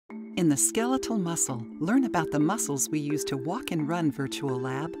In the Skeletal Muscle, learn about the muscles we use to walk and run virtual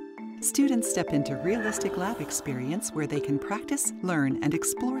lab. Students step into realistic lab experience where they can practice, learn, and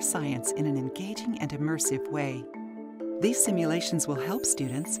explore science in an engaging and immersive way. These simulations will help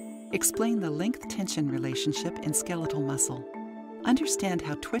students explain the length-tension relationship in skeletal muscle, understand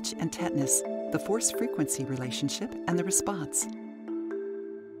how twitch and tetanus, the force-frequency relationship, and the response,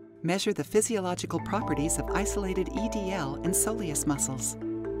 measure the physiological properties of isolated EDL and soleus muscles,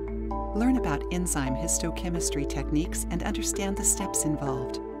 learn about enzyme histochemistry techniques and understand the steps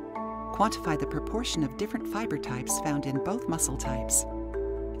involved, quantify the proportion of different fiber types found in both muscle types.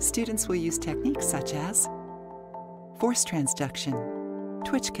 Students will use techniques such as force transduction,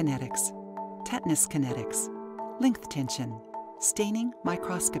 twitch kinetics, tetanus kinetics, length tension, staining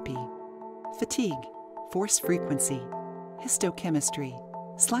microscopy, fatigue, force frequency, histochemistry,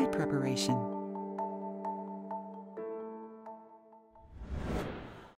 slide preparation,